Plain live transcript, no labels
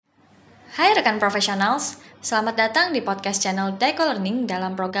Hai rekan profesionals, selamat datang di podcast channel Daiko Learning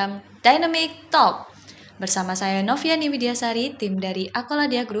dalam program Dynamic Talk. Bersama saya Novia Niwidiasari, tim dari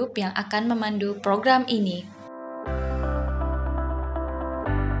Akoladia Group yang akan memandu program ini.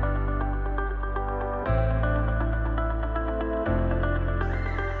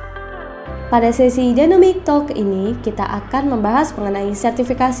 Pada sesi Dynamic Talk ini, kita akan membahas mengenai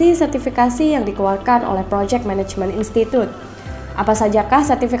sertifikasi-sertifikasi yang dikeluarkan oleh Project Management Institute. Apa sajakah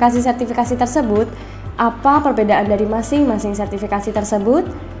sertifikasi-sertifikasi tersebut? Apa perbedaan dari masing-masing sertifikasi tersebut?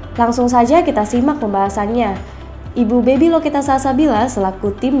 Langsung saja kita simak pembahasannya. Ibu Baby Lokita Salsabila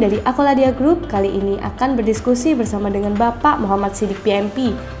selaku tim dari Akoladia Group kali ini akan berdiskusi bersama dengan Bapak Muhammad Siddiq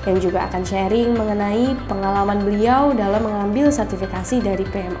PMP yang juga akan sharing mengenai pengalaman beliau dalam mengambil sertifikasi dari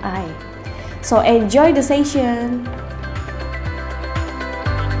PMI. So enjoy the session.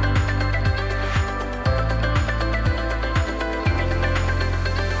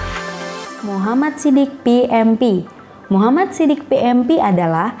 Muhammad Siddiq PMP. Muhammad Siddiq PMP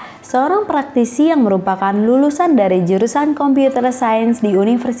adalah seorang praktisi yang merupakan lulusan dari jurusan Computer Science di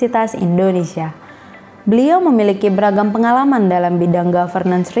Universitas Indonesia. Beliau memiliki beragam pengalaman dalam bidang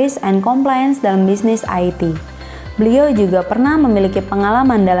governance risk and compliance dalam bisnis IT. Beliau juga pernah memiliki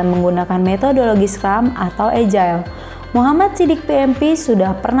pengalaman dalam menggunakan metodologi Scrum atau Agile. Muhammad Siddiq PMP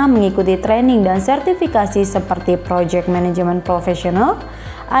sudah pernah mengikuti training dan sertifikasi seperti Project Management Professional,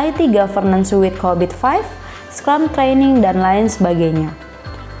 IT Governance with COVID-5, Scrum Training, dan lain sebagainya.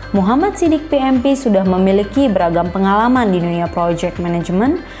 Muhammad Siddiq PMP sudah memiliki beragam pengalaman di dunia project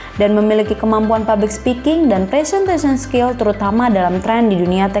management dan memiliki kemampuan public speaking dan presentation skill terutama dalam tren di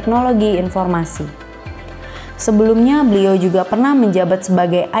dunia teknologi informasi. Sebelumnya, beliau juga pernah menjabat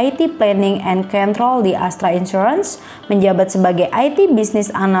sebagai IT Planning and Control di Astra Insurance, menjabat sebagai IT Business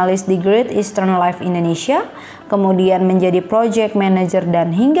Analyst di Great Eastern Life Indonesia, kemudian menjadi Project Manager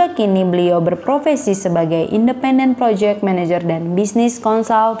dan hingga kini beliau berprofesi sebagai Independent Project Manager dan Business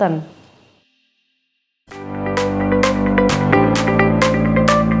Consultant.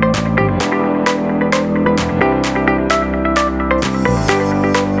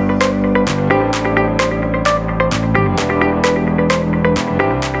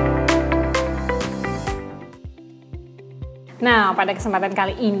 Nah, pada kesempatan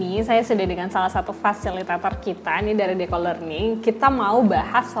kali ini saya sudah dengan salah satu fasilitator kita nih dari Daiko Learning. Kita mau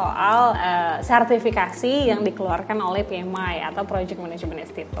bahas soal sertifikasi yang dikeluarkan oleh PMI atau Project Management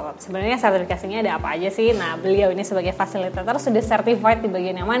Institute. Sebenarnya sertifikasinya ada apa aja sih? Nah, beliau ini sebagai fasilitator sudah certified di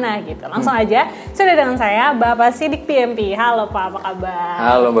bagian yang mana gitu. Langsung aja, sudah dengan saya Bapak Siddiq PMP. Halo Pak, apa kabar?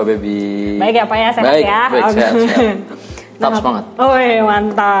 Halo Mbak Baby. Baik ya Pak ya, sehat baik, ya? Baik, sehat. Tetap semangat. Oh iya,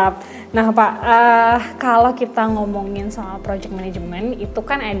 mantap. Nah Pak, kalau kita ngomongin soal project management itu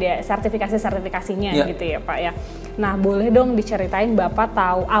kan ada sertifikasinya gitu ya Pak ya. Nah boleh dong diceritain Bapak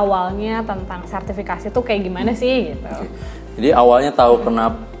tahu awalnya tentang sertifikasi itu kayak gimana sih gitu. Okay. Jadi awalnya tahu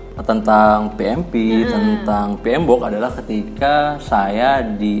tentang PMP, tentang PMBOK adalah ketika saya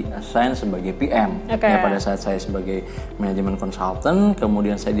di-assign sebagai PM. Okay. Ya, pada saat saya sebagai management consultant,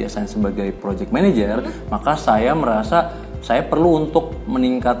 kemudian saya di-assign sebagai project manager, maka saya merasa saya perlu untuk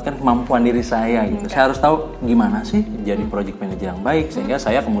meningkatkan kemampuan diri saya gitu. Saya harus tahu gimana sih jadi project manager yang baik, sehingga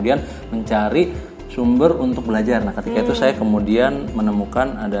saya kemudian mencari sumber untuk belajar. Nah, ketika itu saya kemudian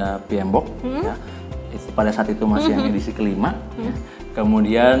menemukan ada PMBOK ya. Itu pada saat itu masih yang edisi kelima ya.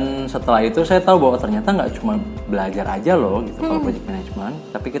 Kemudian setelah itu saya tahu bahwa ternyata nggak cuma belajar aja loh gitu kalau project management,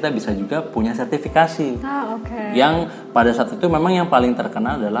 tapi kita bisa juga punya sertifikasi. Yang pada saat itu memang yang paling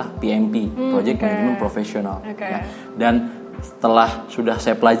terkenal adalah PMP, Project Management Professional. Ya. Dan setelah sudah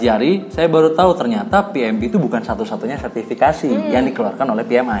saya pelajari, saya baru tahu ternyata PMP itu bukan satu-satunya sertifikasi yang dikeluarkan oleh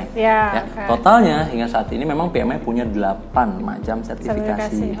PMI. Totalnya hingga saat ini memang PMI punya 8 macam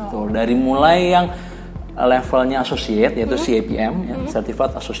sertifikasi. Dari mulai yang levelnya associate yaitu CAPM ya,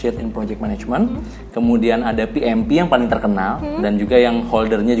 Certified Associate in Project Management. Kemudian ada PMP yang paling terkenal dan juga yang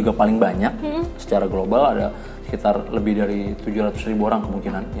holdernya juga paling banyak secara global, ada sekitar lebih dari 700.000 orang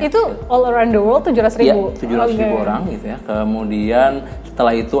kemungkinan. Itu all around the world 700.000? Iya, 700.000 orang gitu ya. Kemudian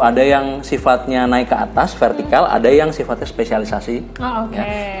setelah itu ada yang sifatnya naik ke atas, vertikal, ada yang sifatnya spesialisasi. Ya.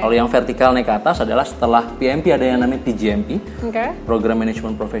 Kalau yang vertikal naik ke atas adalah setelah PMP ada yang namanya PGMP, Program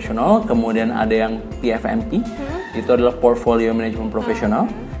Management Professional, kemudian ada yang PFMP, itu adalah Portfolio Management Professional.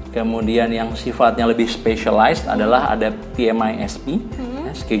 Kemudian yang sifatnya lebih specialized adalah ada PMI SP,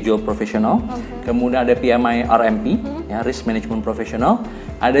 Schedule Professional. Kemudian ada PMI RMP, ya, Risk Management Professional.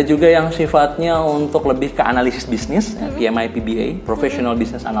 Ada juga yang sifatnya untuk lebih ke analisis bisnis, ya, PMI PBA, Professional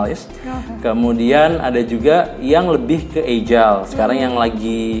Business Analyst. Kemudian ada juga yang lebih ke Agile. Sekarang yang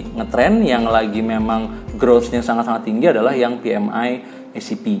lagi ngetren, yang lagi memang growth-nya sangat-sangat tinggi adalah yang PMI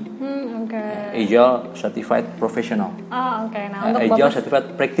ACP. Oke. Agile Certified Professional. Oh, oke. Nah, untuk Agile Bapak Certified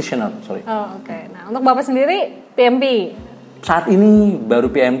Practitioner, sorry. Oh, oke. Nah, untuk Bapak sendiri PMP. Saat ini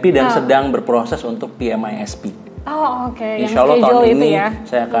baru PMP dan sedang berproses untuk PMISP. Oh, oke. Insya Allah tahun ini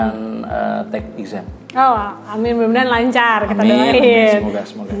saya akan take exam. Oh, amin, mudah-mudahan lancar, kita Amin, doain.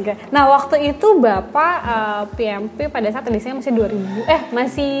 semoga. Oke. Nah, waktu itu Bapak PMP pada saat edisinya masih 2000,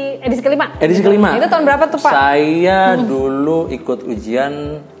 masih edisi kelima. Edisi kelima. Itu tahun berapa tuh, Pak? Saya dulu ikut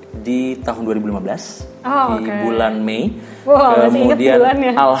ujian di tahun 2015 di bulan Mei. Wow, masih ingat kemudian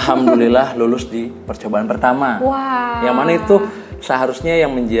bulannya. alhamdulillah lulus di percobaan pertama. Wow. Yang mana itu seharusnya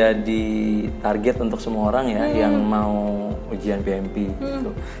yang menjadi target untuk semua orang ya yang mau ujian PMP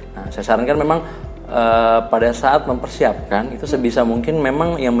gitu. Nah, saya sarankan memang pada saat mempersiapkan itu sebisa mungkin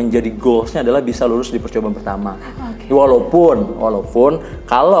memang yang menjadi goalsnya adalah bisa lulus di percobaan pertama. Walaupun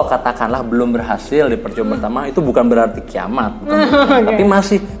kalau katakanlah belum berhasil di percobaan pertama itu bukan berarti kiamat, tapi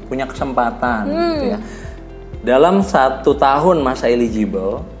masih punya kesempatan gitu ya. Dalam 1 tahun masa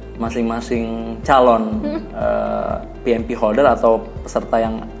eligible, masing-masing calon PMP holder atau peserta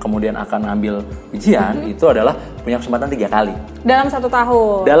yang kemudian akan ambil ujian itu adalah punya kesempatan 3 kali. Dalam 1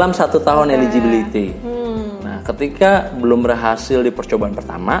 tahun? Dalam 1 tahun eligibility. Nah, ketika belum berhasil di percobaan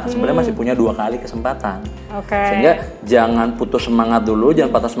pertama, sebenarnya masih punya 2 kali kesempatan. Sehingga jangan putus semangat dulu,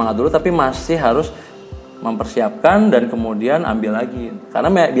 jangan patah semangat dulu, tapi masih harus mempersiapkan dan kemudian ambil lagi.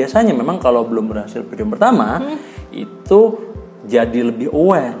 Karena biasanya memang kalau belum berhasil percobaan pertama, itu jadi lebih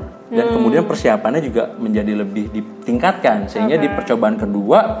aware. Dan kemudian persiapannya juga menjadi lebih ditingkatkan. Sehingga di percobaan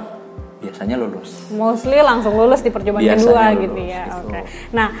kedua, biasanya lulus. Mostly langsung lulus di percobaan kedua gitu ya. Gitu. Oke.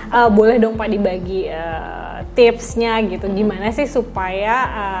 Nah, boleh dong Pak dibagi tipsnya gitu. Gimana sih supaya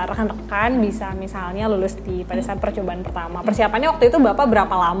rekan-rekan bisa misalnya lulus pada saat percobaan pertama. Persiapannya waktu itu Bapak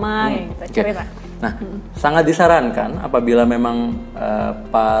berapa lama gitu? Cerita. Nah, sangat disarankan apabila memang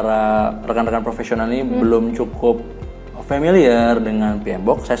para rekan-rekan profesional ini belum cukup familiar dengan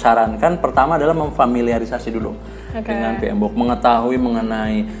PMBOK, saya sarankan pertama adalah memfamiliarisasi dulu dengan PMBOK, mengetahui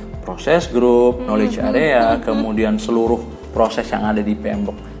mengenai proses grup, knowledge area, kemudian seluruh proses yang ada di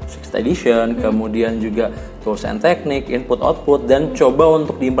PMBOK 6th edition, kemudian juga tools and technique, input output, dan coba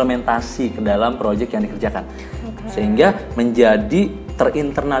untuk diimplementasi ke dalam project yang dikerjakan, sehingga menjadi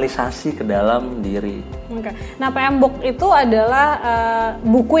terinternalisasi ke dalam diri. Nah, PMBOK itu adalah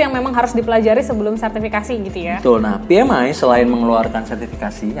buku yang memang harus dipelajari sebelum sertifikasi gitu ya? Betul. Nah, PMI selain mengeluarkan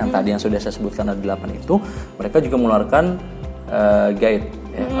sertifikasi yang tadi yang sudah saya sebutkan ada 8 itu, mereka juga mengeluarkan guide,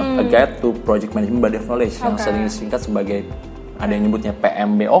 a guide to project management body of knowledge yang sering disingkat sebagai, ada yang menyebutnya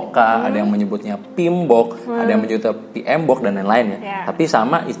PMBOK, ada yang menyebutnya PMBOK, ada yang menyebutnya PMBOK dan lain-lain ya. Tapi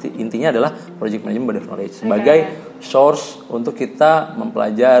sama intinya adalah project management body of knowledge sebagai source untuk kita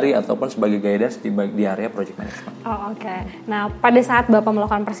mempelajari ataupun sebagai guidance di area project management. Nah, pada saat Bapak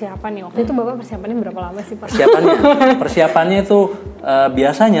melakukan persiapan nih, waktu itu Bapak persiapannya berapa lama sih Pak? Persiapannya itu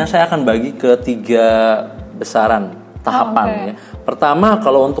biasanya saya akan bagi ke 3 besaran tahapan ya. Pertama,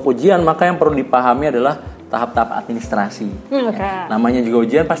 kalau untuk ujian maka yang perlu dipahami adalah tahap-tahap administrasi. Namanya juga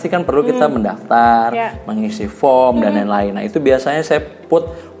ujian, pasti kan perlu kita mendaftar, mengisi form dan lain-lain. Nah, itu biasanya saya put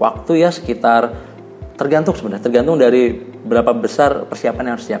waktu ya sekitar, tergantung dari berapa besar persiapan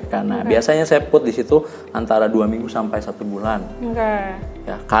yang harus siapkan. Nah, biasanya saya put di situ antara 2 minggu sampai 1 bulan.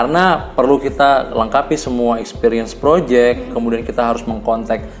 Ya, karena perlu kita lengkapi semua experience project, kemudian kita harus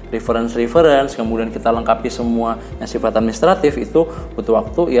mengkontak reference, kemudian kita lengkapi semua yang sifat administratif, itu butuh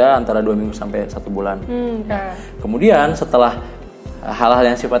waktu ya antara 2 minggu sampai 1 bulan. Nah, kemudian setelah hal-hal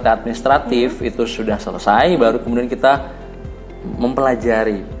yang sifatnya administratif itu sudah selesai, baru kemudian kita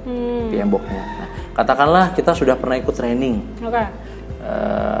mempelajari PMBOK-nya. Nah, katakanlah kita sudah pernah ikut training.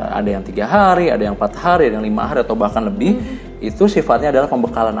 Ada yang 3 hari, ada yang 4 hari, ada yang 5 hari atau bahkan lebih. Itu sifatnya adalah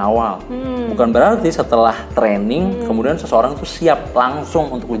pembekalan awal. Bukan berarti setelah training kemudian seseorang itu siap langsung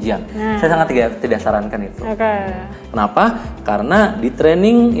untuk ujian. Saya sangat tidak sarankan itu. Kenapa? Karena di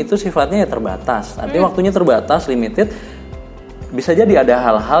training itu sifatnya ya terbatas. Artinya waktunya terbatas, limited. Bisa jadi ada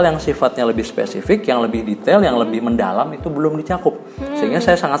hal-hal yang sifatnya lebih spesifik, yang lebih detail, yang lebih mendalam itu belum dicakup. Sehingga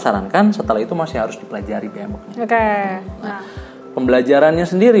saya sangat sarankan setelah itu masih harus dipelajari PMBOK-nya. Nah, pembelajarannya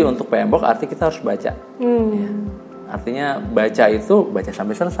sendiri untuk PMBOK artinya kita harus baca. Ya. Artinya baca itu baca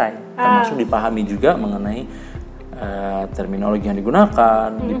sampai selesai, termasuk dipahami juga mengenai terminologi yang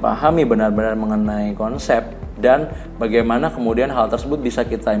digunakan, dipahami benar-benar mengenai konsep dan bagaimana kemudian hal tersebut bisa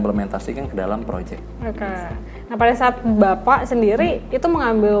kita implementasikan ke dalam proyek. Nah, pada saat Bapak sendiri itu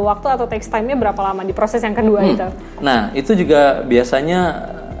mengambil waktu atau takes time-nya berapa lama di proses yang kedua itu? Nah, itu juga biasanya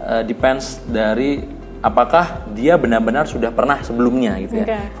depends dari apakah dia benar-benar sudah pernah sebelumnya gitu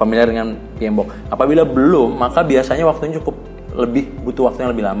ya, familiar dengan PMBOK. Apabila belum, maka biasanya waktunya cukup lebih butuh waktu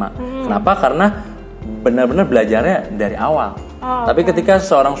yang lebih lama. Kenapa? Karena benar-benar belajarnya dari awal. Tapi ketika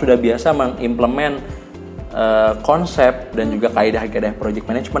seseorang sudah biasa mengimplement konsep dan juga kaidah-kaidah project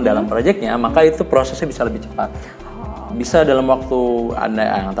management dalam projectnya, maka itu prosesnya bisa lebih cepat. Bisa dalam waktu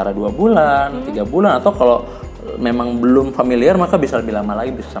antara 2 bulan, 3 bulan, atau kalau memang belum familiar maka bisa lebih lama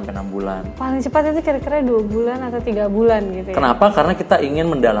lagi, bisa sampai 6 bulan. Paling cepat itu kira-kira 2 bulan atau 3 bulan gitu ya? Kenapa? Karena kita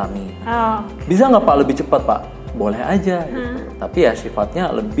ingin mendalami. Bisa nggak Pak lebih cepat Pak? Boleh aja gitu. Tapi ya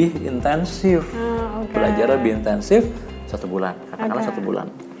sifatnya lebih intensif. Belajar lebih intensif 1 bulan. Katakanlah 1 bulan.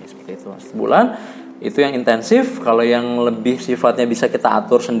 Ya, seperti itu. 1 bulan itu yang intensif. Kalau yang lebih sifatnya bisa kita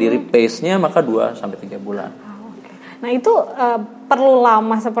atur sendiri pace-nya, maka 2 sampai 3 bulan. Nah itu perlu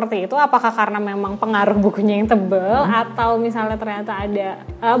lama seperti itu, apakah karena memang pengaruh bukunya yang tebal atau misalnya ternyata ada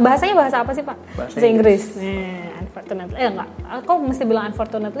bahasanya bahasa apa sih Pak? Bahasa Inggris. Unfortunately, enggak. Aku mesti bilang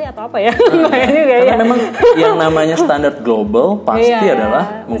unfortunately atau apa ya? Karena memang yang namanya standar global pasti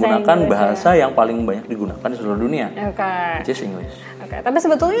adalah menggunakan bahasa yang paling banyak digunakan di seluruh dunia, which is English. Tapi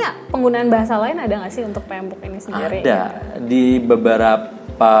sebetulnya penggunaan bahasa lain ada nggak sih untuk PMBOK ini sendiri? Ada. Di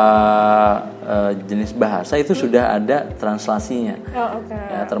beberapa jenis bahasa itu sudah ada translasinya.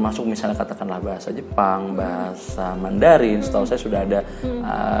 Ya, termasuk misalnya katakanlah bahasa Jepang, bahasa Mandarin, setahu saya sudah ada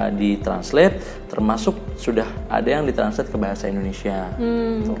ditranslate, termasuk sudah ada yang ditranslate ke bahasa Indonesia.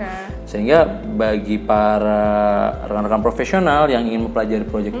 Sehingga bagi para rekan-rekan profesional yang ingin mempelajari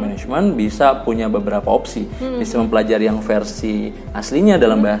project management bisa punya beberapa opsi. Bisa mempelajari yang versi aslinya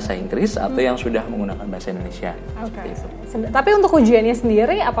dalam bahasa Inggris atau yang sudah menggunakan bahasa Indonesia. Tapi untuk ujiannya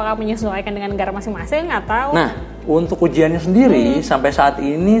sendiri apakah menyesuaikan dengan negara masing-masing atau? Nah, untuk ujiannya sendiri sampai saat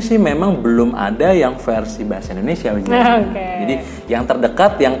ini sih memang belum ada yang versi bahasa Indonesia ujiannya. Jadi yang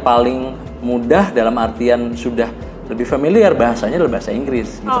terdekat, yang paling mudah dalam artian sudah lebih familiar bahasanya adalah bahasa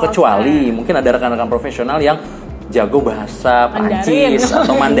Inggris. Gitu. Kecuali mungkin ada rekan-rekan profesional yang jago bahasa Prancis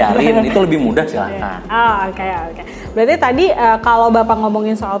atau Mandarin, itu lebih mudah silakan. Berarti tadi kalau Bapak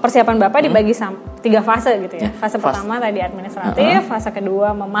ngomongin soal persiapan Bapak dibagi 3 fase gitu ya. Fase pertama tadi administratif, fase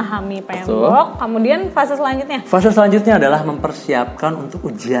kedua memahami PMBOK, kemudian fase selanjutnya? Fase selanjutnya adalah mempersiapkan untuk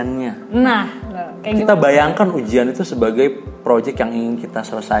ujiannya. Nah, kita bayangkan ujian itu sebagai proyek yang ingin kita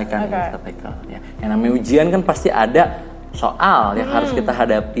selesaikan. Yang namanya ujian kan pasti ada soal yang harus kita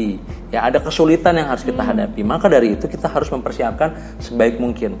hadapi, ya ada kesulitan yang harus kita hadapi. Maka dari itu kita harus mempersiapkan sebaik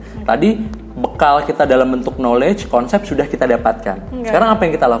mungkin. Tadi bekal kita dalam bentuk knowledge, konsep sudah kita dapatkan. Sekarang apa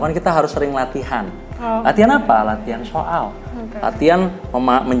yang kita lakukan? Kita harus sering latihan. Latihan apa? Latihan soal. Latihan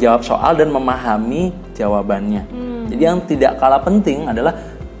menjawab soal dan memahami jawabannya. Jadi yang tidak kalah penting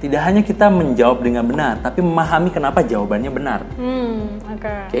adalah tidak hanya kita menjawab dengan benar, tapi memahami kenapa jawabannya benar.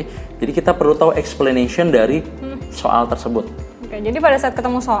 Jadi kita perlu tahu explanation dari soal tersebut. Jadi pada saat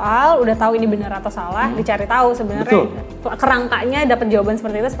ketemu soal, udah tahu ini benar atau salah, dicari tahu sebenarnya kerangkanya dapat jawaban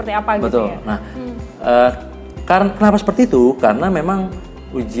seperti itu seperti apa gitu ya. Nah, kenapa seperti itu? Karena memang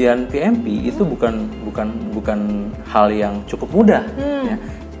ujian PMP itu bukan hal yang cukup mudah. Ya.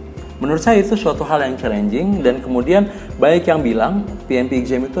 Menurut saya itu suatu hal yang challenging dan kemudian banyak yang bilang PMP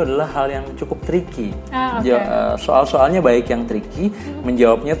exam itu adalah hal yang cukup tricky. Soal-soalnya baik yang tricky,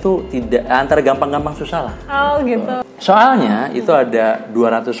 menjawabnya tuh tidak antara gampang-gampang susah lah. Gitu. Soalnya itu ada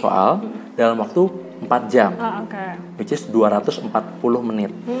 200 soal dalam waktu 4 jam. Which is 240 menit.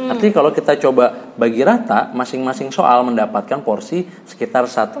 Artinya kalau kita coba bagi rata, masing-masing soal mendapatkan porsi sekitar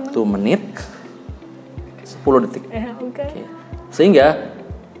 1 menit 10 detik. Sehingga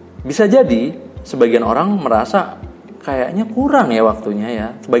bisa jadi sebagian orang merasa kayaknya kurang ya waktunya ya.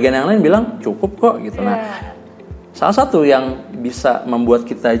 Sebagian yang lain bilang cukup kok gitu. Nah, salah satu yang bisa membuat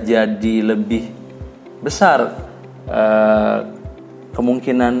kita jadi lebih besar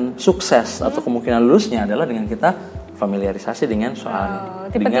kemungkinan sukses atau kemungkinan lulusnya adalah dengan kita familiarisasi dengan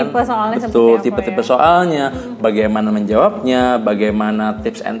soalnya. Tipe-tipe soalnya tipe-tipe soalnya, bagaimana menjawabnya, bagaimana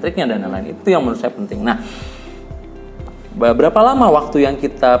tips and triknya dan lain-lain. Itu yang menurut saya penting. Nah, berapa lama waktu yang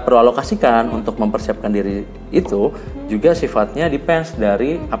kita perlu alokasikan untuk mempersiapkan diri itu juga sifatnya depends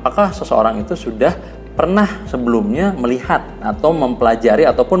dari apakah seseorang itu sudah pernah sebelumnya melihat atau mempelajari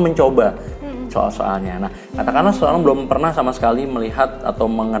ataupun mencoba soal-soalnya. Nah, katakanlah seseorang belum pernah sama sekali melihat atau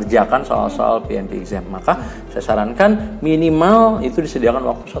mengerjakan soal-soal PMP exam, maka saya sarankan minimal itu disediakan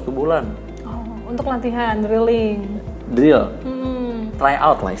waktu 1 bulan. Untuk latihan, drill, try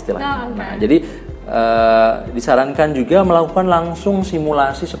out lah istilahnya. Nah, jadi disarankan juga melakukan langsung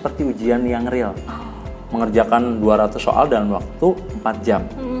simulasi seperti ujian yang real. Mengerjakan 200 soal dalam waktu 4 jam.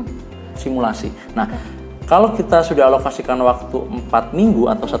 Simulasi. Nah, kalau kita sudah alokasikan waktu 4 minggu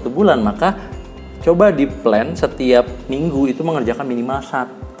atau 1 bulan, maka coba di plan setiap minggu itu mengerjakan minimal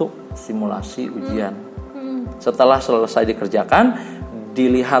 1 simulasi ujian. Setelah selesai dikerjakan,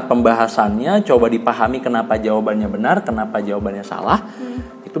 dilihat pembahasannya, coba dipahami kenapa jawabannya benar, kenapa jawabannya salah.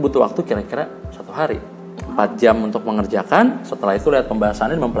 Itu butuh waktu kira-kira 1 hari, 4 jam untuk mengerjakan. Setelah itu lihat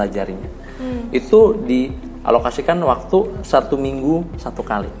pembahasannya, mempelajarinya. Itu dialokasikan waktu 1 minggu 1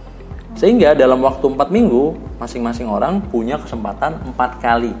 kali. Sehingga dalam waktu 4 minggu, masing-masing orang punya kesempatan 4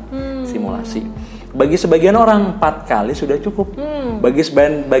 kali simulasi. Bagi sebagian orang 4 kali sudah cukup. Bagi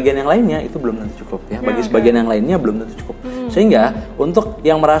sebagian yang lainnya itu belum tentu cukup ya. Bagi sebagian yang lainnya belum tentu cukup. Sehingga untuk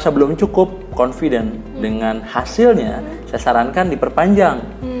yang merasa belum cukup confident dengan hasilnya, saya sarankan diperpanjang.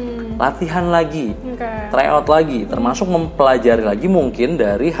 Latihan lagi, try out lagi, termasuk mempelajari lagi mungkin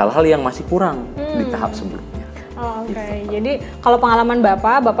dari hal-hal yang masih kurang di tahap sebelumnya. Oke. Jadi kalau pengalaman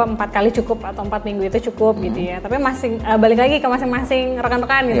Bapak 4 kali cukup atau 4 minggu itu cukup gitu ya. Tapi balik lagi ke masing-masing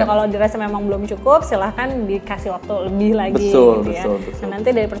rekan-rekan gitu. Kalau dirasa memang belum cukup, silahkan dikasih waktu lebih lagi betul, gitu ya. Betul. Nah, nanti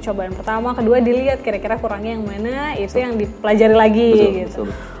dari percobaan pertama, kedua dilihat kira-kira kurangnya yang mana, itu yang dipelajari lagi gitu.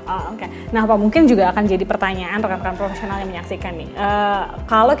 Betul. Oke. Nah, Pak, mungkin juga akan jadi pertanyaan rekan-rekan profesional yang menyaksikan nih.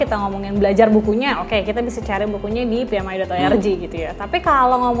 Kalau kita ngomongin belajar bukunya, oke, kita bisa cari bukunya di pmi.org gitu ya. Tapi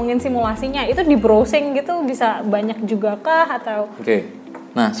kalau ngomongin simulasinya, itu di browsing gitu bisa banyak juga kah atau? Oke.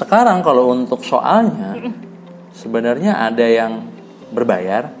 Nah, sekarang kalau untuk soalnya, sebenarnya ada yang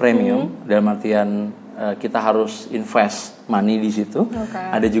berbayar, premium, dalam artian kita harus invest money di situ.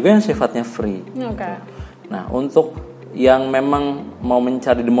 Ada juga yang sifatnya free. Nah, untuk yang memang mau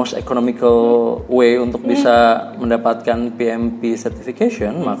mencari the most economical way untuk bisa mendapatkan PMP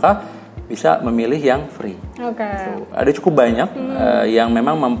certification, maka bisa memilih yang free. Ada cukup banyak yang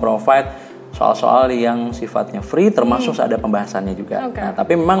memang memprovide soal-soal yang sifatnya free, termasuk ada pembahasannya juga. Nah,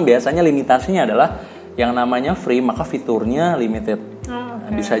 tapi memang biasanya limitasinya adalah yang namanya free, maka fiturnya limited.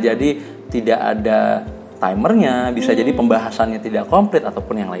 Bisa jadi tidak ada timernya, bisa jadi pembahasannya tidak komplit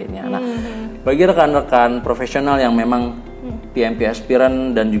ataupun yang lainnya. Nah, bagi rekan-rekan profesional yang memang PMP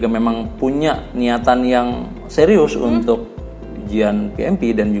aspiran dan juga memang punya niatan yang serius untuk ujian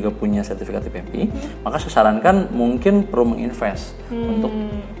PMP dan juga punya sertifikat PMP, maka saya sarankan mungkin perlu menginvest untuk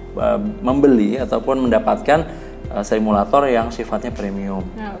membeli ataupun mendapatkan simulator yang sifatnya premium.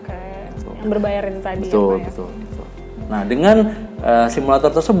 Yang berbayar itu tadi. Betul. Nah, dengan simulator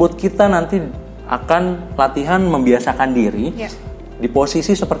tersebut kita nanti akan latihan membiasakan diri di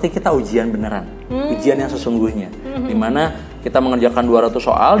posisi seperti kita ujian beneran, ujian yang sesungguhnya, di mana kita mengerjakan 200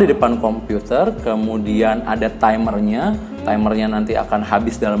 soal di depan komputer, kemudian ada timernya nanti akan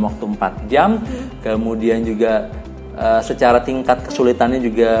habis dalam waktu 4 jam, kemudian juga secara tingkat kesulitannya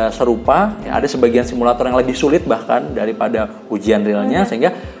juga serupa, ya, ada sebagian simulator yang lebih sulit bahkan daripada ujian realnya,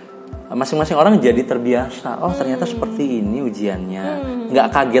 sehingga masing-masing orang jadi terbiasa. Oh, ternyata seperti ini ujiannya. Nggak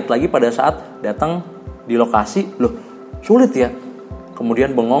kaget lagi pada saat datang di lokasi, loh sulit ya.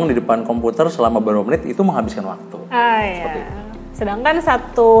 Kemudian bengong di depan komputer selama beberapa menit, itu menghabiskan waktu. Sedangkan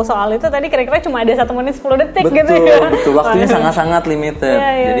satu soal itu tadi kira-kira cuma ada 1 menit 10 detik gitu Betul, ya. waktunya sangat-sangat limited.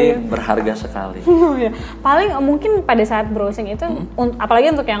 Jadi berharga sekali. Paling mungkin pada saat browsing itu,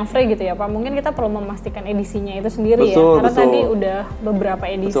 apalagi untuk yang free gitu ya Pak, mungkin kita perlu memastikan edisinya itu sendiri karena tadi udah beberapa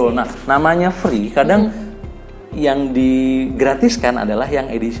edisi. Betul, nah namanya free, kadang yang digratiskan adalah yang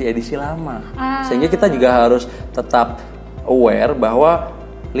edisi-edisi lama. Sehingga kita juga harus tetap aware bahwa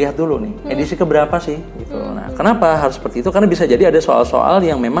lihat dulu nih, edisi keberapa sih gitu. Nah, kenapa harus seperti itu? Karena bisa jadi ada soal-soal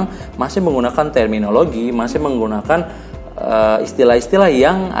yang memang masih menggunakan terminologi, masih menggunakan istilah-istilah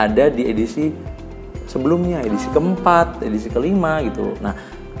yang ada di edisi sebelumnya, edisi keempat, edisi kelima gitu. Nah,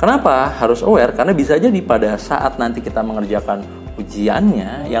 kenapa harus aware? Karena bisa jadi pada saat nanti kita mengerjakan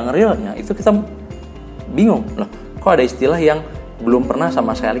ujiannya, yang realnya itu kita bingung, loh kok ada istilah yang belum pernah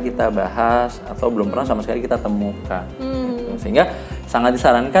sama sekali kita bahas atau belum pernah sama sekali kita temukan. Gitu. Sehingga sangat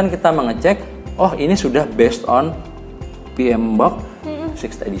disarankan kita mengecek, oh ini sudah based on PMBOK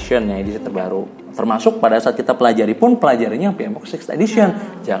 6th edition, ya edisi terbaru. Termasuk pada saat kita pelajari pun pelajarinya PMBOK 6th edition,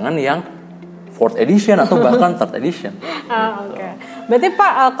 jangan yang 4th edition atau bahkan 3rd edition. Berarti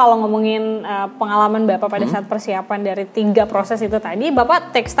Pak, kalau ngomongin pengalaman Bapak pada saat persiapan dari 3 proses itu tadi, Bapak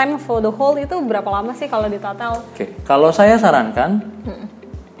takes time for the whole itu berapa lama sih kalau di total? Kalau saya sarankan,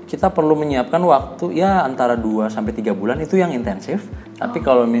 kita perlu menyiapkan waktu ya antara 2-3 bulan itu yang intensif. Tapi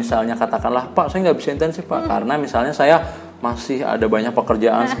kalau misalnya katakanlah, Pak saya nggak bisa intensif Pak, karena misalnya saya masih ada banyak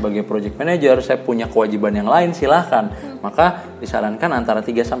pekerjaan sebagai project manager, saya punya kewajiban yang lain, silahkan. Maka disarankan antara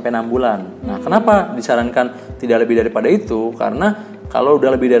 3-6 bulan. Nah, kenapa disarankan tidak lebih daripada itu? Karena kalau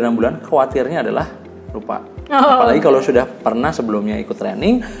udah lebih dari 6 bulan, khawatirnya adalah lupa. Apalagi kalau sudah pernah sebelumnya ikut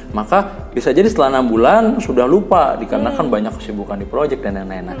training, maka bisa jadi setelah 6 bulan sudah lupa dikarenakan banyak kesibukan di project dan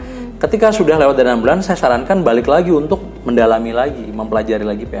lain-lain. Nah, ketika sudah lewat dari 6 bulan, saya sarankan balik lagi untuk mendalami lagi, mempelajari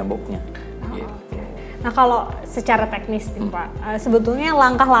lagi PMBOK-nya. Nah kalau secara teknis nih Pak, sebetulnya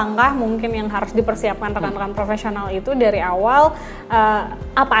langkah-langkah mungkin yang harus dipersiapkan rekan-rekan profesional itu dari awal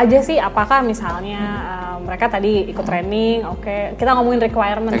apa aja sih? Apakah misalnya mereka tadi ikut training, kita ngomongin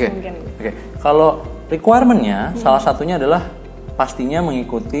requirements mungkin. Kalau requirement-nya salah satunya adalah pastinya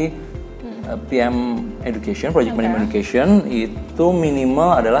mengikuti PM Education, Project Management Education itu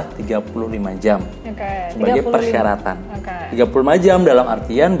minimal adalah 35 jam sebagai persyaratan. 35 jam dalam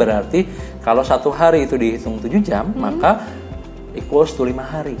artian berarti kalau satu hari itu dihitung 7 jam, maka equals to 5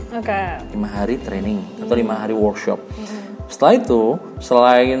 hari. 5 hari training atau 5 hari workshop. Setelah itu,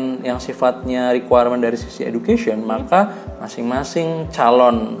 selain yang sifatnya requirement dari sisi education, maka masing-masing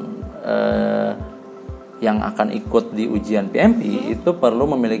calon yang akan ikut di ujian PMP itu perlu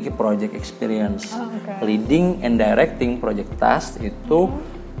memiliki project experience. Leading and directing project task itu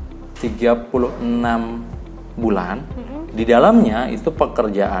 36 bulan. Di dalamnya itu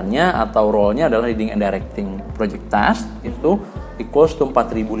pekerjaannya atau role-nya adalah leading and directing project task itu equals to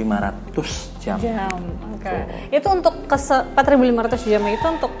 4.500 jam. Itu untuk 4.500 jam itu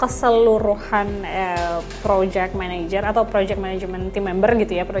untuk keseluruhan project manager atau project management team member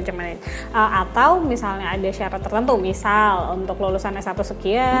gitu ya, project manager. Atau misalnya ada syarat tertentu, misal untuk lulusan S1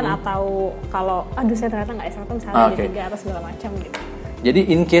 sekian atau kalau saya ternyata nggak S1 misalnya D3 atau segala macam gitu. Jadi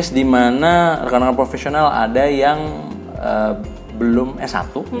in case di mana rekan-rekan profesional ada yang belum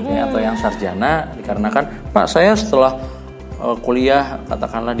S1 gitu ya, atau yang sarjana dikarenakan Pak saya setelah kuliah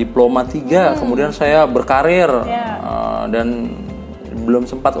katakanlah diploma 3 kemudian saya berkarir dan belum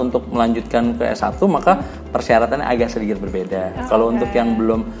sempat untuk melanjutkan ke S1 maka persyaratannya agak sedikit berbeda. Kalau untuk yang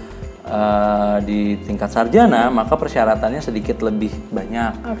belum di tingkat sarjana maka persyaratannya sedikit lebih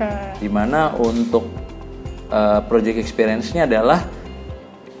banyak. Dimana untuk project experience-nya adalah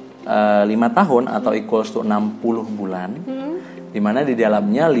 5 tahun atau equals to 60 bulan. Di mana di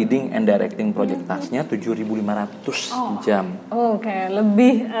dalamnya leading and directing project task-nya 7.500 jam.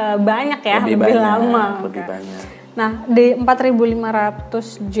 Lebih banyak ya, lebih lama. Lebih banyak. Nah, di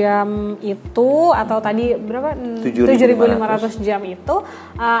 4.500 jam itu atau tadi berapa? 7.500 jam itu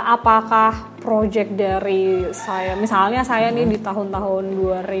apakah project dari saya, misalnya saya nih di tahun-tahun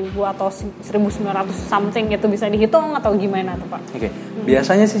 2000 atau 1900 something itu bisa dihitung atau gimana tuh Pak?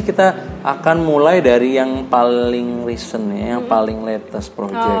 Biasanya sih kita akan mulai dari yang paling recent ya, yang paling latest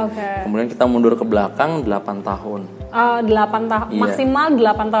project. Kemudian kita mundur ke belakang 8 tahun. 8 tahun, maksimal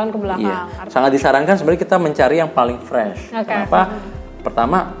 8 tahun ke belakang. Sangat disarankan sebenarnya kita mencari yang paling fresh. Kenapa?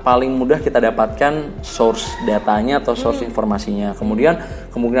 Pertama, paling mudah kita dapatkan source datanya atau source informasinya. Kemudian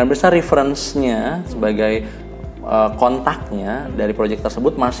kemungkinan besar reference-nya sebagai kontaknya dari project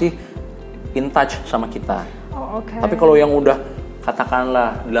tersebut masih in touch sama kita. Tapi kalau yang udah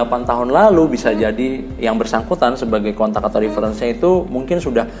katakanlah 8 tahun lalu bisa jadi yang bersangkutan sebagai kontak atau referensinya itu mungkin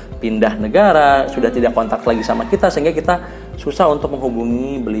sudah pindah negara, sudah tidak kontak lagi sama kita sehingga kita susah untuk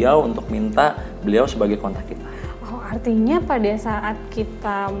menghubungi beliau untuk minta beliau sebagai kontak kita. Artinya pada saat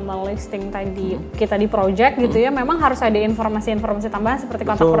kita melisting tadi kita di project gitu ya, memang harus ada informasi-informasi tambahan seperti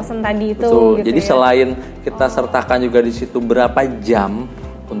kontak person tadi itu. Gitu. Jadi selain kita sertakan juga di situ berapa jam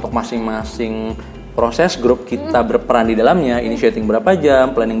untuk masing-masing proses grup kita berperan di dalamnya, initiating berapa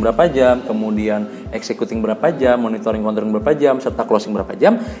jam, planning berapa jam, kemudian executing berapa jam, monitoring controlling berapa jam, serta closing berapa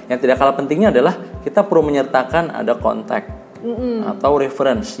jam. Yang tidak kalah pentingnya adalah kita perlu menyertakan ada kontak atau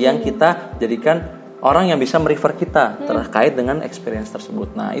reference yang kita jadikan orang yang bisa merefer kita terkait dengan experience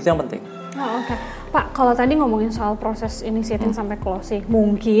tersebut. Nah, itu yang penting. Pak, kalau tadi ngomongin soal proses initiating sampai closing,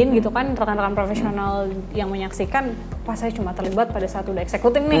 mungkin gitu kan rekan-rekan profesional yang menyaksikan, pas saya cuma terlibat pada saat udah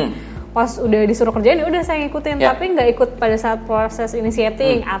executing nih, pas udah disuruh kerjain ya udah saya ngikutin, tapi nggak ikut pada saat proses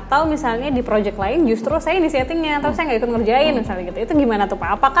initiating, atau misalnya di project lain justru saya initiatingnya, tapi saya nggak ikut ngerjain misalnya gitu. Itu gimana tuh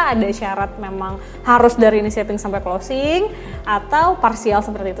Pak? Apakah ada syarat memang harus dari initiating sampai closing, atau parsial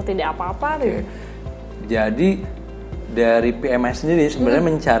seperti itu tidak apa-apa? Gitu? Jadi dari PMI sendiri sebenarnya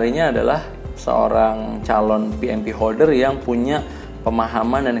mencarinya adalah seorang calon PMP holder yang punya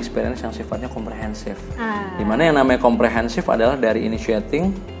pemahaman dan experience yang sifatnya komprehensif. Dimana yang namanya komprehensif adalah dari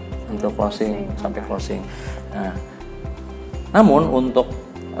initiating untuk closing sampai closing. Nah, namun untuk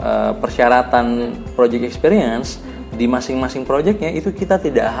persyaratan project experience di masing-masing projectnya itu kita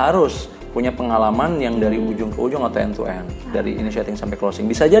tidak harus punya pengalaman yang dari ujung ke ujung atau end to end, dari initiating sampai closing.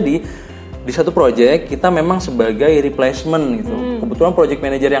 Bisa jadi di satu project kita memang sebagai replacement gitu. Kebetulan project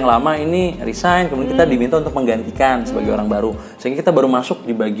manager yang lama ini resign, kemudian kita diminta untuk menggantikan sebagai orang baru, sehingga kita baru masuk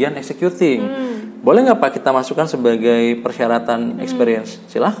di bagian executing. Boleh nggak Pak kita masukkan sebagai persyaratan experience?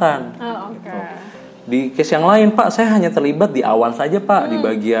 Silahkan. Gitu. Di case yang lain Pak, saya hanya terlibat di awal saja Pak, di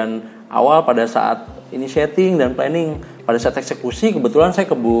bagian awal pada saat initiating dan planning. pada saat eksekusi kebetulan saya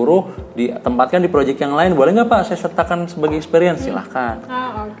keburu ditempatkan di proyek yang lain, boleh nggak Pak saya sertakan sebagai experience? Silahkan.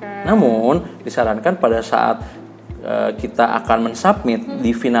 Namun disarankan pada saat kita akan mensubmit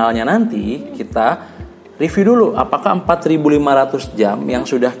di finalnya nanti, kita review dulu apakah 4.500 jam yang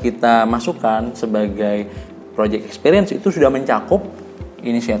sudah kita masukkan sebagai project experience itu sudah mencakup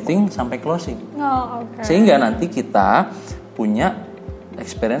initiating sampai closing. Sehingga nanti kita punya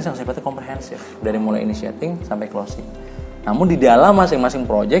experience yang sifatnya komprehensif dari mulai initiating sampai closing. Namun di dalam masing-masing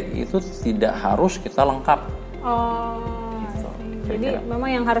project itu tidak harus kita lengkap. Jadi memang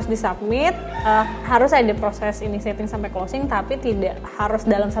yang harus disubmit harus ada proses initiating sampai closing, tapi tidak harus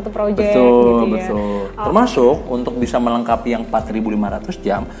dalam satu project. Betul. Termasuk untuk bisa melengkapi yang 4.500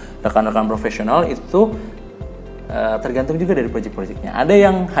 jam, rekan-rekan profesional itu tergantung juga dari project-projectnya. Ada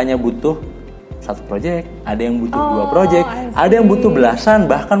yang hanya butuh satu project, ada yang butuh 2 project, ada yang butuh belasan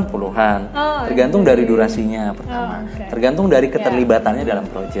bahkan puluhan. Tergantung dari durasinya pertama, tergantung dari keterlibatannya dalam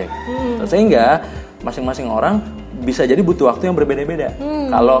project. Sehingga masing-masing orang bisa jadi butuh waktu yang berbeda-beda.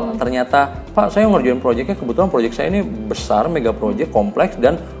 Kalau ternyata Pak saya ngerjain projectnya, kebetulan project saya ini besar, mega project, kompleks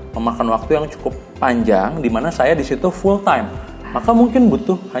dan memakan waktu yang cukup panjang, di mana saya di situ full time, maka mungkin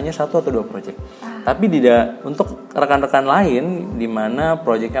butuh hanya 1 atau 2 project. Tapi untuk rekan-rekan lain di mana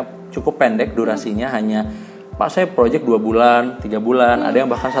projectnya cukup pendek durasinya, hanya Pak saya project 2 bulan, 3 bulan, ada yang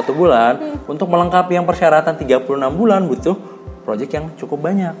bahkan 1 bulan, untuk melengkapi yang persyaratan 36 bulan butuh project yang cukup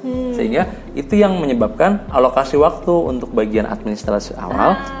banyak. Sehingga itu yang menyebabkan alokasi waktu untuk bagian administrasi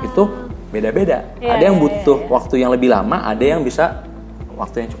awal itu beda-beda. Ada yang butuh waktu yang lebih lama, ada yang bisa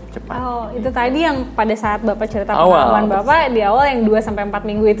waktu yang cukup cepat. Itu tadi yang pada saat Bapak cerita pengalaman Bapak di awal yang 2-4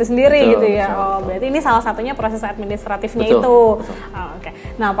 minggu itu sendiri gitu ya. Betul. Berarti ini salah satunya proses administratifnya itu. Oke.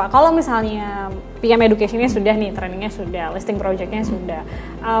 Nah Pak, kalau misalnya PM Education-nya sudah nih, trainingnya sudah, listing project-nya sudah.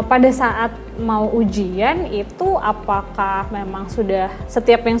 Pada saat mau ujian itu apakah memang sudah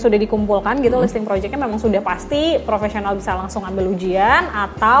setiap yang sudah dikumpulkan gitu listing project-nya memang sudah pasti profesional bisa langsung ambil ujian,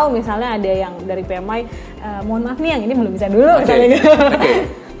 atau misalnya ada yang dari PMI mohon maaf nih yang ini belum bisa dulu misalnya gitu.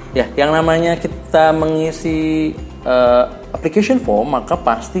 Ya, yang namanya kita mengisi application form, maka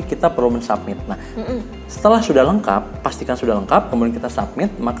pasti kita perlu mensubmit. Nah, setelah sudah lengkap, pastikan sudah lengkap, kemudian kita submit,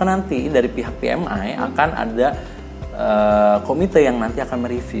 maka nanti dari pihak PMI akan ada komite yang nanti akan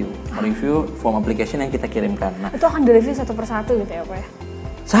mereview form application yang kita kirimkan. Nah, itu akan direview satu persatu gitu ya Pak ya?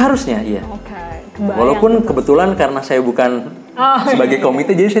 Seharusnya iya. Walaupun kebetulan karena saya bukan sebagai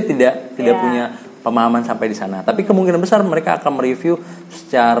komite, jadi saya tidak punya pemahaman sampai di sana. Tapi kemungkinan besar mereka akan mereview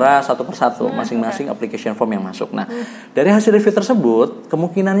secara satu persatu masing-masing application form yang masuk. Nah, dari hasil review tersebut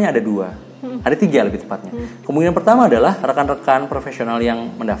kemungkinannya ada 2, ada 3 lebih tepatnya. Kemungkinan pertama adalah rekan-rekan profesional yang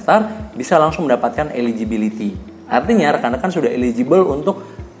mendaftar bisa langsung mendapatkan eligibility. Artinya rekan-rekan sudah eligible untuk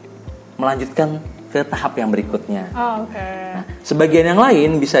melanjutkan ke tahap yang berikutnya. Nah, sebagian yang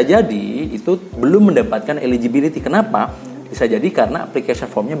lain bisa jadi itu belum mendapatkan eligibility. Kenapa? Bisa jadi karena application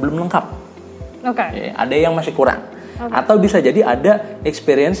formnya belum lengkap. Ada yang masih kurang. Atau bisa jadi ada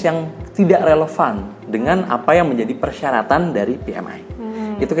experience yang tidak relevan dengan apa yang menjadi persyaratan dari PMI.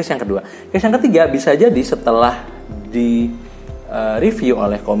 Itu case yang kedua. Case yang ketiga bisa jadi setelah di review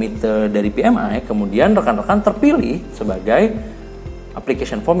oleh komite dari PMI, kemudian rekan-rekan terpilih sebagai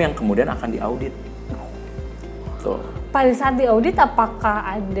application form yang kemudian akan diaudit. Pada saat diaudit apakah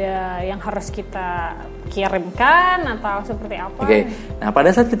ada yang harus kita kirimkan atau seperti apa? Nah pada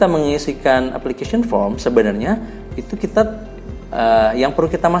saat kita mengisikan application form, sebenarnya itu kita yang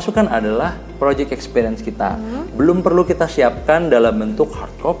perlu kita masukkan adalah project experience kita. Belum perlu kita siapkan dalam bentuk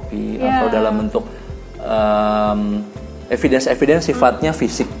hard copy atau dalam bentuk evidence sifatnya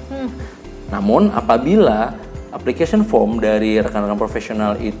fisik. Namun apabila application form dari rekan-rekan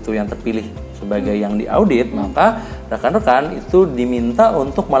profesional itu yang terpilih sebagai yang diaudit, maka rekan-rekan itu diminta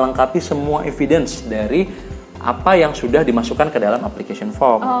untuk melengkapi semua evidence dari apa yang sudah dimasukkan ke dalam application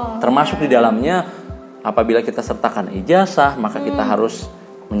form. Termasuk di dalamnya apabila kita sertakan ijazah, maka kita harus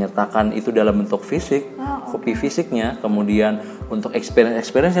menyertakan itu dalam bentuk fisik, kopi fisiknya. Kemudian untuk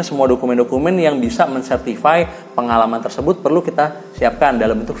experience-nya semua dokumen-dokumen yang bisa mensertify pengalaman tersebut perlu kita siapkan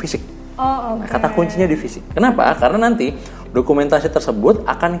dalam bentuk fisik. Nah, kata kuncinya di fisik. Kenapa? Karena nanti dokumentasi tersebut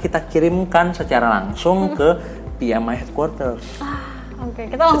akan kita kirimkan secara langsung ke PMI headquarters.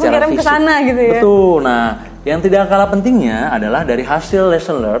 Kita langsung kirim ke sana gitu ya. Betul. Nah, yang tidak kalah pentingnya adalah dari hasil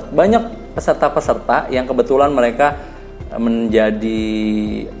lesson learned, banyak peserta-peserta yang kebetulan mereka menjadi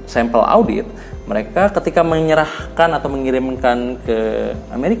sampel audit, mereka ketika menyerahkan atau mengirimkan ke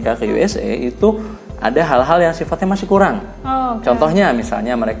Amerika, ke USA itu ada hal-hal yang sifatnya masih kurang. Contohnya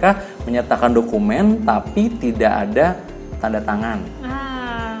misalnya mereka menyertakan dokumen tapi tidak ada tanda tangan.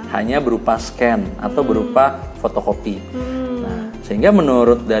 hanya berupa scan atau berupa fotokopi. Nah, sehingga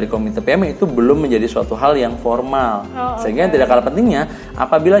menurut dari komite PMI itu belum menjadi suatu hal yang formal. Sehingga yang tidak kalah pentingnya,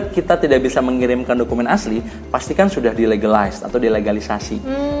 apabila kita tidak bisa mengirimkan dokumen asli, pastikan sudah dilegalize atau dilegalisasi.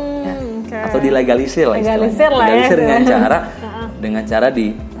 Atau dilegalisir lah istilahnya. Legalisir dengan cara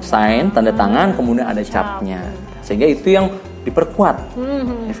di sign, tanda tangan, kemudian ada capnya. Sehingga itu yang diperkuat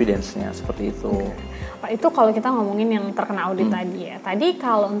evidence-nya seperti itu. Pak, itu kalau kita ngomongin yang terkena audit tadi ya. Tadi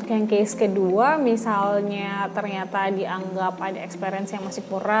kalau untuk yang case kedua, misalnya ternyata dianggap ada experience yang masih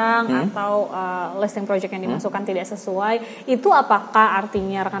kurang atau listing project yang dimasukkan tidak sesuai, itu apakah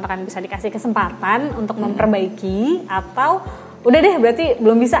artinya rekan-rekan bisa dikasih kesempatan untuk memperbaiki atau udah deh berarti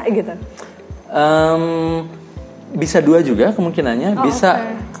belum bisa gitu? Bisa dua juga kemungkinannya.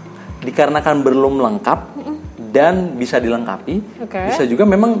 Bisa dikarenakan belum lengkap dan bisa dilengkapi. Bisa juga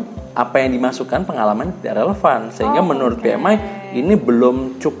memang apa yang dimasukkan pengalaman tidak relevan, sehingga menurut PMI ini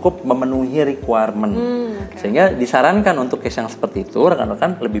belum cukup memenuhi requirement. Sehingga disarankan untuk case yang seperti itu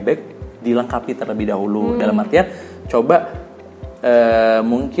rekan-rekan lebih baik dilengkapi terlebih dahulu. Dalam artian coba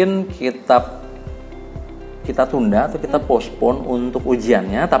mungkin kita tunda atau kita postpone untuk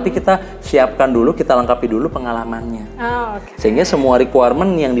ujiannya, tapi kita siapkan dulu, kita lengkapi dulu pengalamannya. Sehingga semua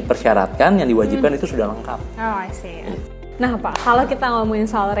requirement yang dipersyaratkan, yang diwajibkan itu sudah lengkap. I see. Nah Pak, kalau kita ngomongin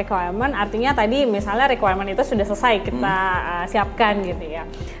soal requirement, artinya tadi misalnya requirement itu sudah selesai kita siapkan gitu ya.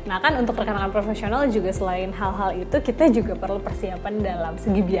 Nah kan untuk rekan-rekan profesional juga selain hal-hal itu, kita juga perlu persiapan dalam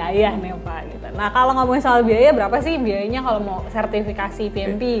segi biaya nih Pak gitu. Nah kalau ngomongin soal biaya, berapa sih biayanya kalau mau sertifikasi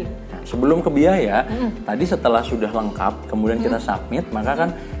PMP? Nah, sebelum ke biaya, tadi setelah sudah lengkap, kemudian kita submit, maka kan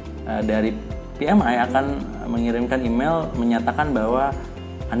dari PMI akan mengirimkan email menyatakan bahwa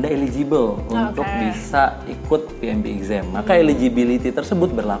Anda eligible untuk bisa ikut PMP exam. Maka eligibility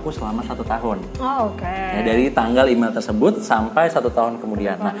tersebut berlaku selama 1 tahun. Ya, dari tanggal email tersebut sampai 1 tahun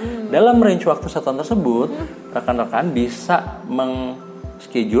kemudian. Nah, dalam range waktu 1 tahun tersebut, rekan-rekan bisa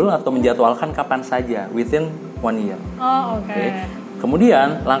schedule atau menjadwalkan kapan saja within 1 year.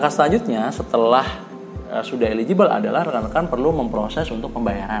 Kemudian langkah selanjutnya setelah sudah eligible adalah rekan-rekan perlu memproses untuk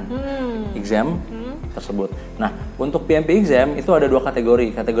pembayaran exam tersebut. Nah, untuk PMP exam itu ada 2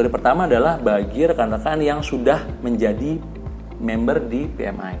 kategori. Kategori pertama adalah bagi rekan-rekan yang sudah menjadi member di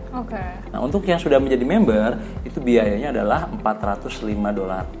PMI. Nah, untuk yang sudah menjadi member itu biayanya adalah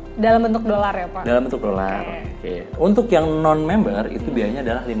 $405. Dalam bentuk dolar ya Pak? Dalam bentuk dolar. Untuk yang non-member itu biayanya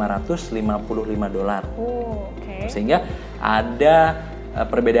adalah $555. Sehingga ada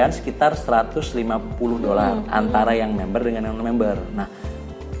perbedaan sekitar $150 antara yang member dengan yang non-member. Nah,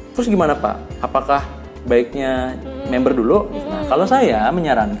 terus gimana Pak? Apakah baiknya member dulu? Nah, kalau saya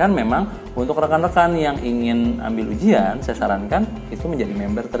menyarankan memang untuk rekan-rekan yang ingin ambil ujian, saya sarankan itu menjadi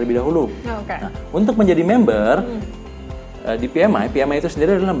member terlebih dahulu. Nah, untuk menjadi member di PMI itu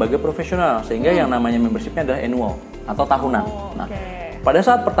sendiri adalah lembaga profesional, sehingga yang namanya membershipnya adalah annual atau tahunan. Nah, pada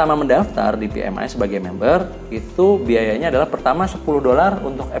saat pertama mendaftar di PMI sebagai member, itu biayanya adalah pertama $10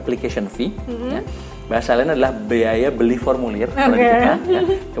 untuk application fee. Ya. Bahasa lain adalah biaya beli formulir kalau di kita. Ya.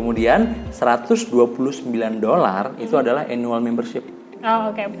 Kemudian $129 itu adalah annual membership.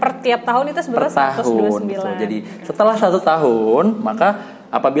 Per tiap tahun itu sebenarnya $129. Jadi setelah 1 tahun, maka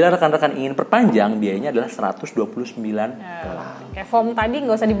apabila rekan-rekan ingin perpanjang, biayanya adalah $129. Form tadi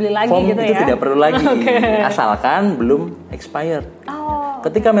nggak usah dibeli lagi form gitu ya? Form itu tidak perlu lagi, asalkan belum expired.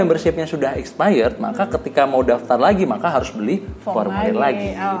 Ketika membershipnya sudah expired, maka ketika mau daftar lagi, maka harus beli formulir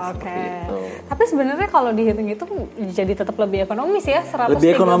lagi. Tapi sebenarnya kalau dihitung itu jadi tetap lebih ekonomis ya, 139,05. Lebih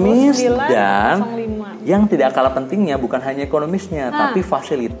ekonomis dan yang tidak kalah pentingnya bukan hanya ekonomisnya, tapi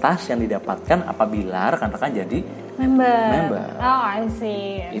fasilitas yang didapatkan apabila rekan-rekan jadi member. I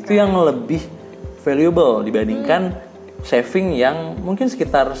see. Itu yang lebih valuable dibandingkan saving yang mungkin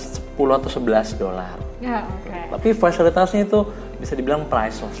sekitar $10 atau $11. Tapi fasilitasnya itu bisa dibilang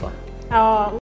priceless lah.